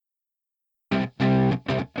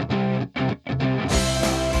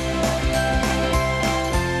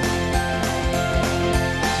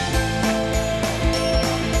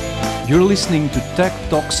You're listening to Tech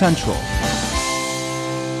Talk Central.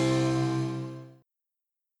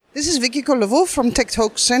 This is Vicky Kolovou from Tech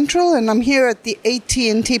Talk Central, and I'm here at the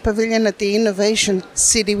AT&T Pavilion at the Innovation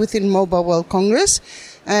City within Mobile World Congress.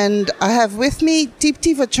 And I have with me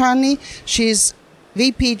Deepti Vachani. She's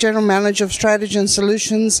VP General Manager of Strategy and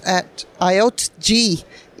Solutions at IoT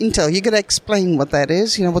Intel. You got to explain what that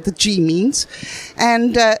is, what the G means.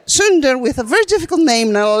 And Sundar, with a very difficult name,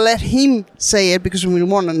 and I'll let him say it because we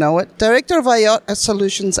want to know it, Director of IoT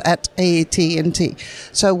Solutions at AT&T.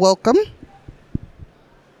 So welcome.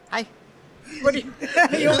 Hi. What do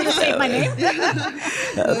you want me to say my name?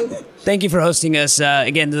 Thank you for hosting us.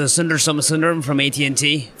 Again, this is Sundar Somasundaram from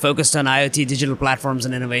AT&T, focused on IoT digital platforms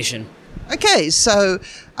and innovation. Okay, so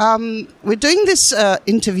we're doing this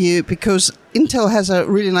interview because Intel has a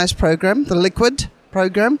really nice program, the Liquid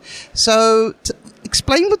program. So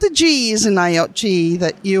explain what the G is in IoT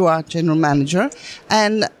that you are General Manager,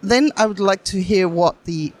 and then I would like to hear what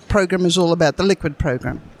the program is all about, the Liquid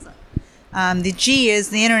program. The G is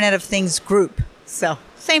the Internet of Things group. So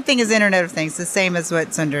same thing as Internet of Things, the same as what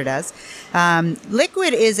Sundar does.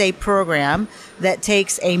 Liquid is a program that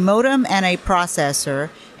takes a modem and a processor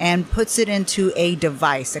and puts it into a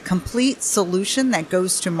device, a complete solution that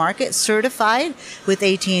goes to market certified with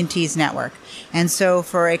AT&T's network. And so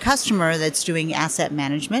for a customer that's doing asset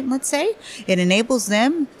management, let's say, it enables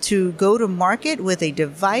them to go to market with a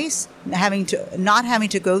device not having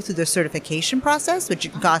to go through the certification process, which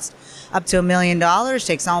can cost up to $1 million,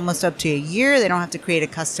 takes almost up to a year. They don't have to create a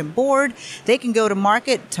custom board. They can go to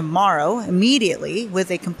market tomorrow, immediately, with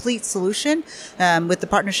a complete solution with the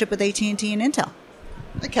partnership with AT&T and Intel.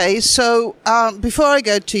 Okay, so before I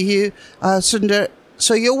go to you, Sundar,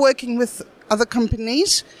 so you're working with other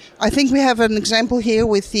companies. I think we have an example here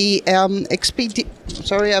with the the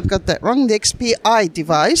XPI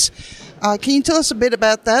device. Can you tell us a bit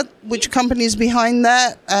about that? Which company is behind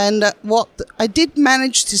that? And I did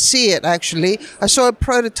manage to see it, actually. I saw a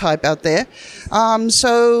prototype out there. There's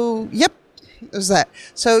that.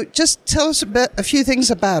 So just tell us a few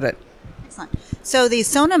things about it. Excellent. So the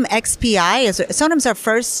Sonam XPI Sonam's our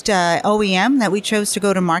first OEM that we chose to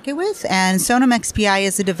go to market with, and Sonam XPI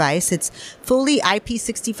is a device. It's fully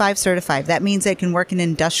IP65 certified. That means it can work in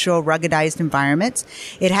industrial ruggedized environments.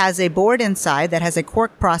 It has a board inside that has a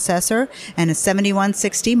Quark processor and a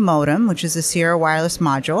 7160 modem, which is a Sierra wireless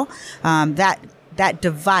module. That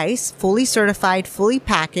device, fully certified, fully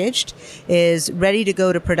packaged, is ready to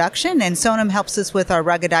go to production, and Sonam helps us with our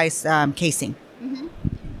ruggedized casing. Mm-hmm.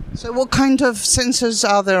 So what kind of sensors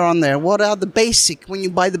are there on there? What are the basic, when you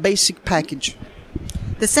buy the basic package?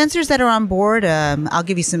 The sensors that are on board, I'll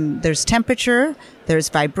give you some. There's temperature, there's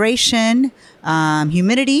vibration,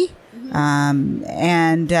 humidity,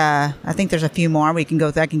 and I think there's a few more. We can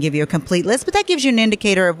go through. I can give you a complete list, but that gives you an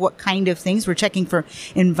indicator of what kind of things. We're checking for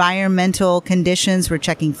environmental conditions. We're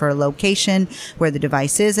checking for location, where the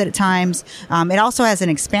device is at times. It also has an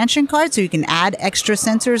expansion card, so you can add extra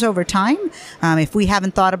sensors over time. If we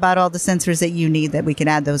haven't thought about all the sensors that you need, that we can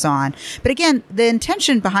add those on. But again, the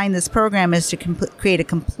intention behind this program is to create a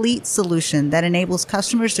complete solution that enables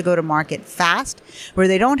customers to go to market fast, where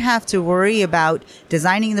they don't have to worry about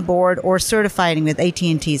designing the board or certifying with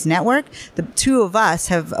AT&T's network. The two of us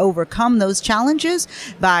have overcome those challenges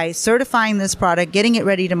by certifying this product, getting it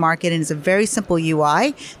ready to market, and it's a very simple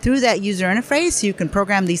UI. Through that user interface, you can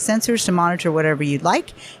program these sensors to monitor whatever you'd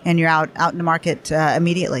like, and you're out in the market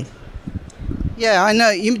immediately. Yeah, I know.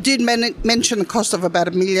 You did mention the cost of about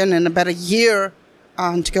 $1 million and about a year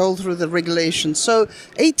to go through the regulations. So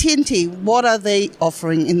AT&T, what are they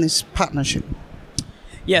offering in this partnership?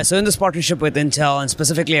 Yeah, so in this partnership with Intel and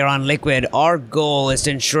specifically around Liquid, our goal is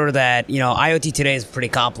to ensure that, IoT today is pretty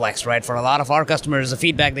complex, right? For a lot of our customers, the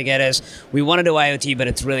feedback they get is, we want to do IoT, but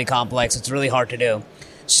it's really complex. It's really hard to do.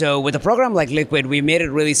 So with a program like Liquid, we made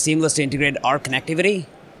it really seamless to integrate our connectivity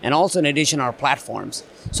and also in addition our platforms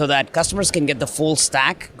so that customers can get the full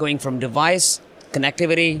stack going from device,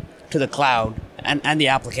 connectivity to the cloud and the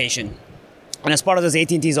application. And as part of this,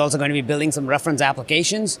 AT&T is also going to be building some reference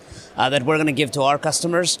applications that we're going to give to our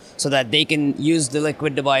customers so that they can use the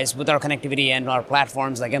Liquid device with our connectivity and our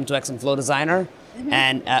platforms like M2X and Flow Designer,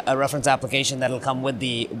 and a reference application that will come with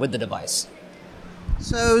the device.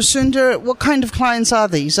 So, Sundar, what kind of clients are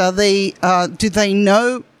these? Are they? Do they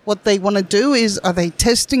know what they want to do? Are they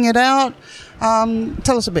testing it out?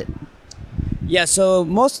 Tell us a bit. Yeah, so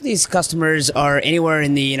most of these customers are anywhere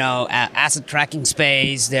in the asset tracking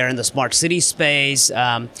space. They're in the smart city space.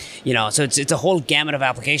 So it's a whole gamut of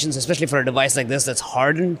applications, especially for a device like this that's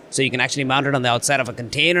hardened, so you can actually mount it on the outside of a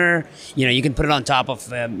container. You can put it on top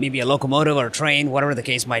of maybe a locomotive or a train, whatever the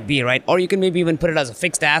case might be, right? Or you can maybe even put it as a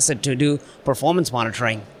fixed asset to do performance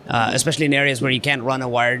monitoring, especially in areas where you can't run a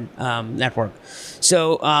wired network.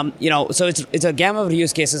 So it's a gamut of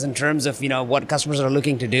use cases in terms of what customers are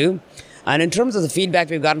looking to do. And in terms of the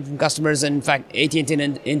feedback we've gotten from customers, in fact, AT&T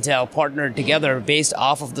and Intel partnered together based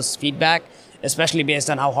off of this feedback, especially based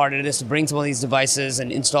on how hard it is to bring some of these devices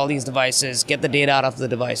and install these devices, get the data out of the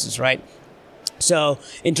devices, right? So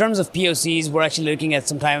in terms of POCs, we're actually looking at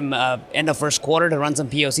sometime end of first quarter to run some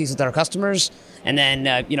POCs with our customers, and then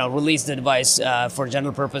release the device for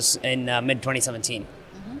general purpose in mid-2017.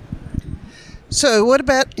 So what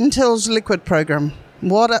about Intel's Liquid program?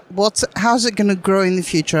 How's it going to grow in the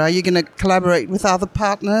future? Are you going to collaborate with other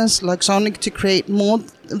partners like Sonic to create more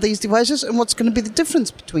of these devices? And what's going to be the difference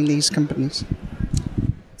between these companies?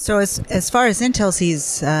 So as far as Intel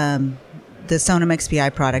sees the Sonim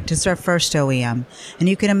XPI product, it's our first OEM. And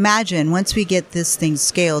you can imagine once we get this thing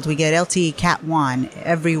scaled, we get LTE Cat 1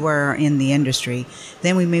 everywhere in the industry.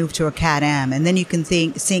 Then we move to a Cat M. And then you can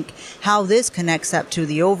think how this connects up to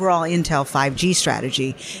the overall Intel 5G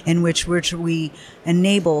strategy, in which we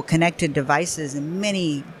enable connected devices in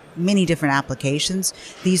many different applications.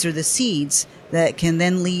 These are the seeds that can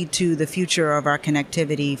then lead to the future of our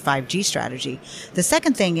connectivity 5G strategy. The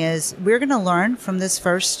second thing is we're going to learn from this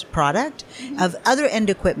first product of other end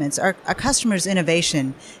equipments. Our customers'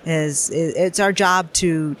 innovation it's our job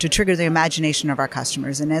to trigger the imagination of our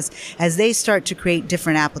customers. And as they start to create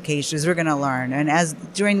different applications, we're going to learn. And as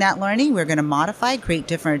during that learning, we're going to modify, create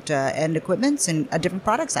different end equipments and different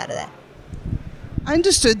products out of that. I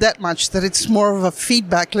understood that much, that it's more of a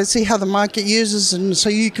feedback. Let's see how the market uses, and so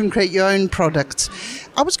you can create your own products.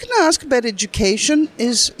 I was going to ask about education.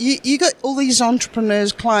 You got all these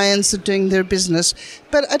entrepreneurs, clients that are doing their business,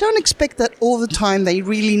 but I don't expect that all the time they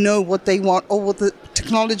really know what they want or what the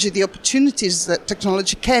technology, the opportunities that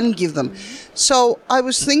technology can give them. So I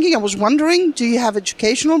was wondering, do you have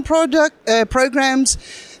educational programs?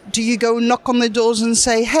 Do you go knock on the doors and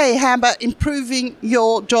say, hey, how about improving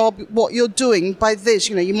your job, what you're doing by this?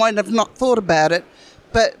 You might have not thought about it,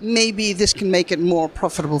 but maybe this can make it more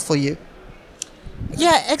profitable for you.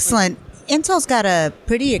 Yeah, excellent. Intel's got a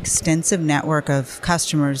pretty extensive network of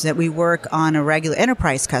customers that we work on a regular,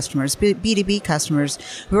 enterprise customers, B2B customers.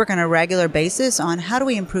 We work on a regular basis on how do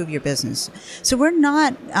we improve your business. So we're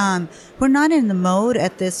not in the mode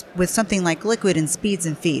at this with something like Liquid and speeds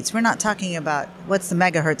and feeds. We're not talking about what's the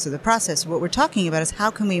megahertz of the process. What we're talking about is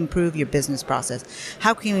how can we improve your business process?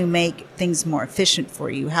 How can we make things more efficient for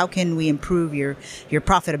you? How can we improve your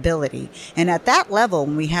profitability? And at that level,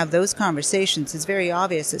 when we have those conversations, it's very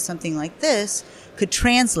obvious that something like this could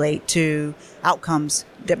translate to outcomes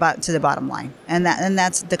to the bottom line. And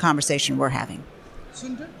that's the conversation we're having.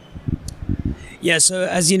 Sundar? Yeah, so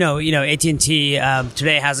as you know, AT&T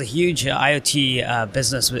today has a huge IoT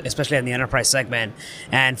business, especially in the enterprise segment.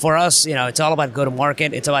 And for us, it's all about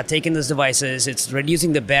go-to-market. It's about taking these devices. It's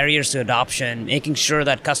reducing the barriers to adoption, making sure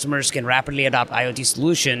that customers can rapidly adopt IoT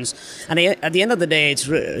solutions. And at the end of the day, it's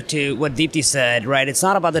to what Deepti said, right? It's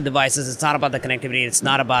not about the devices. It's not about the connectivity. It's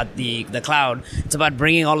not about the cloud. It's about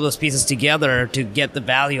bringing all of those pieces together to get the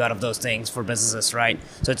value out of those things for businesses, right?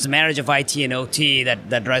 So it's the marriage of IT and OT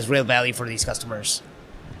that drives real value for these customers.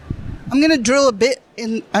 I'm going to drill a bit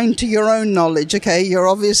into your own knowledge. Okay, you're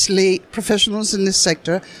obviously professionals in this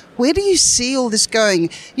sector. Where do you see all this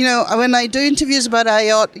going? When I do interviews about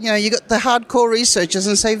IoT, you got the hardcore researchers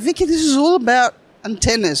and say, Vicky, this is all about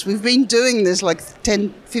antennas. We've been doing this like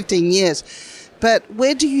 10, 15 years. But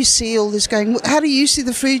where do you see all this going? How do you see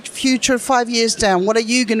the future 5 years down? What are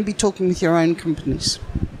you going to be talking with your own companies?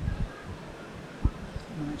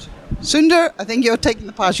 Sundar, I think you're taking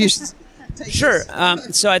the pass. Sure.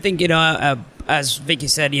 So I think, as Vicky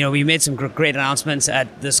said, we made some great announcements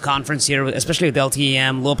at this conference here, especially with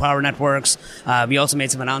LTE-M, low power networks. We also made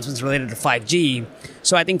some announcements related to 5G.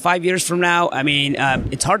 So I think 5 years from now,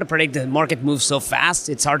 it's hard to predict. The market moves so fast.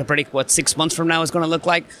 It's hard to predict what 6 months from now is going to look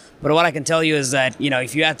like. But what I can tell you is that,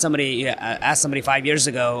 if you asked somebody 5 years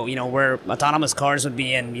ago, where autonomous cars would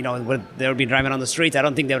be and, they would be driving on the streets, I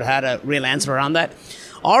don't think they would have had a real answer around that.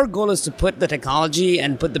 Our goal is to put the technology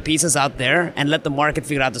and put the pieces out there and let the market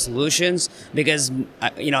figure out the solutions, because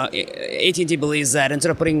AT&T believes that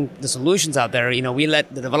instead of putting the solutions out there, we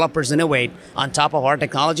let the developers innovate on top of our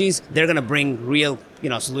technologies. They're going to bring real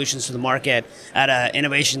solutions to the market at an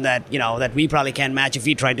innovation that that we probably can't match if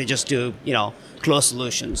we try to just do closed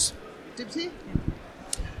solutions. Dipti?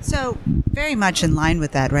 So very much in line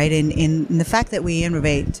with that, right? In the fact that we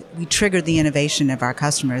innovate, we trigger the innovation of our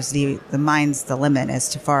customers. The mind's the limit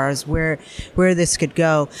as far as where this could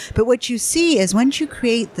go. But what you see is once you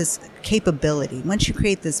create this capability, once you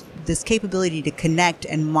create this capability to connect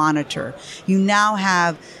and monitor, you now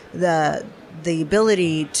have the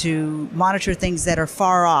ability to monitor things that are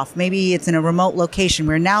far off. Maybe it's in a remote location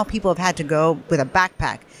where now people have had to go with a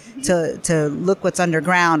backpack to look what's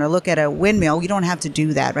underground or look at a windmill. You don't have to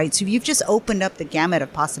do that, right? So you've just opened up the gamut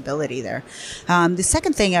of possibility there. The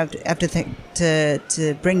second thing I have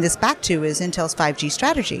to bring this back to is Intel's 5G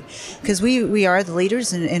strategy, because we are the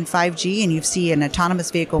leaders in 5G, and you see an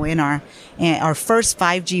autonomous vehicle in our first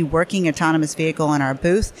 5G working autonomous vehicle in our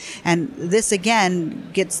booth. And this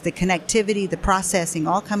again gets the connectivity, the processing,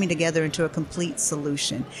 all coming together into a complete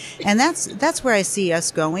solution. And that's where I see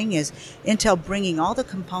us going, is Intel bringing all the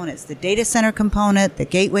components, the data center component, the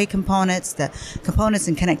gateway components, the components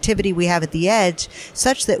and connectivity we have at the edge,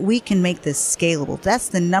 such that we can make this scalable. That's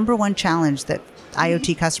the number one challenge that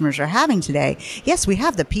IoT customers are having today. Yes, we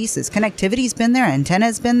have the pieces. Connectivity's been there,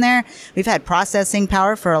 antenna's been there. We've had processing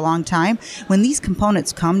power for a long time. When these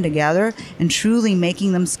components come together and truly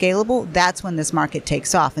making them scalable, that's when this market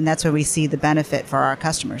takes off, and that's where we see the benefit for our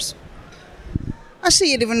customers. I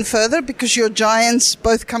see it even further because you're giants,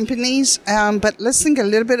 both companies, but let's think a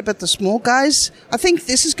little bit about the small guys. I think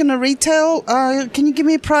this is going to retail. Can you give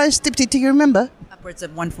me a price, Dipti? Do you remember? Upwards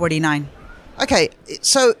of $149. Okay,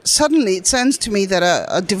 so suddenly it sounds to me that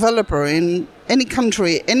a developer in any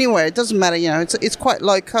country, anywhere, it doesn't matter, it's quite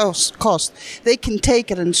low cost. They can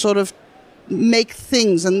take it and sort of make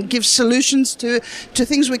things and give solutions to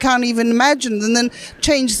things we can't even imagine, and then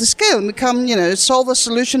change the scale and become, solve a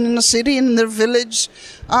solution in a city, in their village.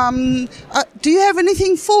 Do you have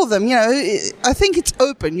anything for them? I think it's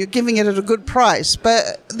open. You're giving it at a good price,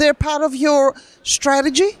 but they're part of your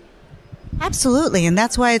strategy? Absolutely, and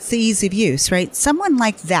that's why it's the ease of use, right? Someone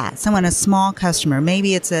like that, a small customer,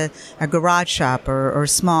 maybe it's a garage shop or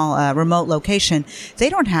small remote location, they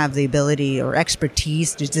don't have the ability or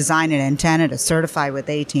expertise to design an antenna to certify with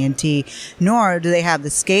AT&T, nor do they have the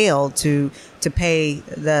scale to pay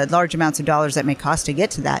the large amounts of dollars that may cost to get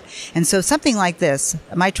to that. And so something like this,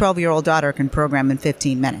 my 12-year-old daughter can program in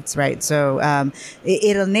 15 minutes, right? So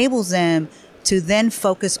it enables them to then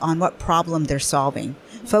focus on what problem they're solving.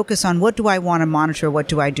 Focus on what do I want to monitor, what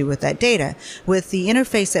do I do with that data. With the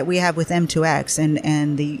interface that we have with M2X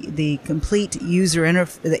and the complete user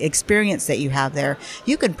experience that you have there,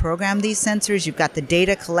 you can program these sensors. You've got the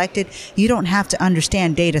data collected. You don't have to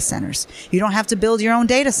understand data centers. You don't have to build your own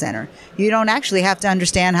data center. You don't actually have to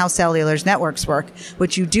understand how cellular networks work.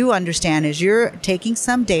 What you do understand is you're taking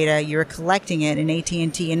some data, you're collecting it, and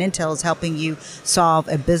AT&T and Intel is helping you solve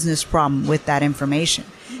a business problem with that information.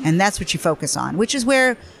 And that's what you focus on, which is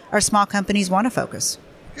where our small companies want to focus.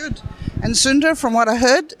 Good. And Sundar, from what I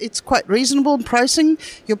heard, it's quite reasonable in pricing,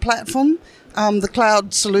 your platform, the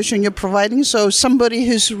cloud solution you're providing. So somebody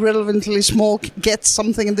who's relatively small gets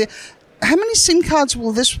something. How many SIM cards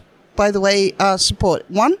will this, by the way, support?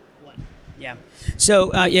 One? Yeah. So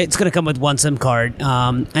it's going to come with one SIM card.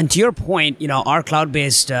 And to your point, our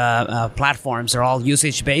cloud-based platforms are all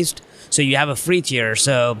usage-based. So you have a free tier.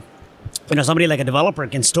 So somebody like a developer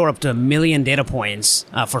can store up to 1 million data points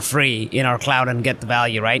for free in our cloud and get the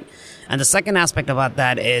value, right? And the second aspect about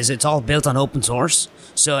that is it's all built on open source.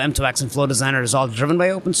 So M2X and Flow Designer is all driven by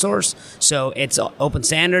open source. So it's open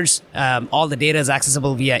standards. All the data is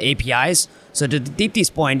accessible via APIs. So to Deepti's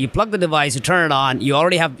point, you plug the device, you turn it on, you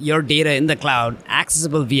already have your data in the cloud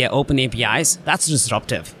accessible via open APIs. That's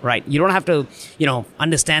disruptive, right? You don't have to,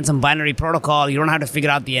 understand some binary protocol. You don't have to figure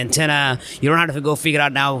out the antenna. You don't have to go figure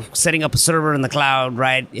out now setting up a server in the cloud,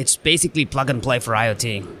 right? It's basically plug and play for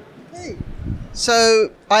IoT. Okay.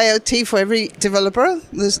 So IoT for every developer.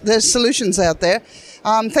 There's solutions out there.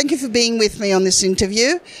 Thank you for being with me on this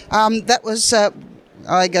interview. That was...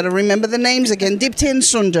 I got to remember the names again. Dipti and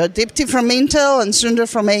Sundar. Dipti from Intel and Sundar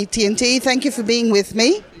from AT&T. Thank you for being with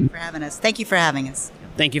me. Thank you for having us. Thank you for having us.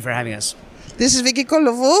 Thank you for having us. This is Vicky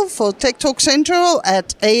Kolovou for Tech Talk Central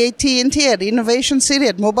at AT&T at Innovation City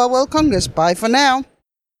at Mobile World Congress. Bye for now.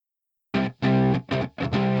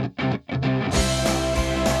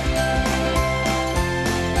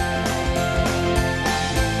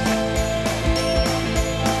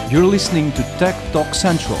 You're listening to Tech Talk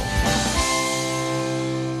Central.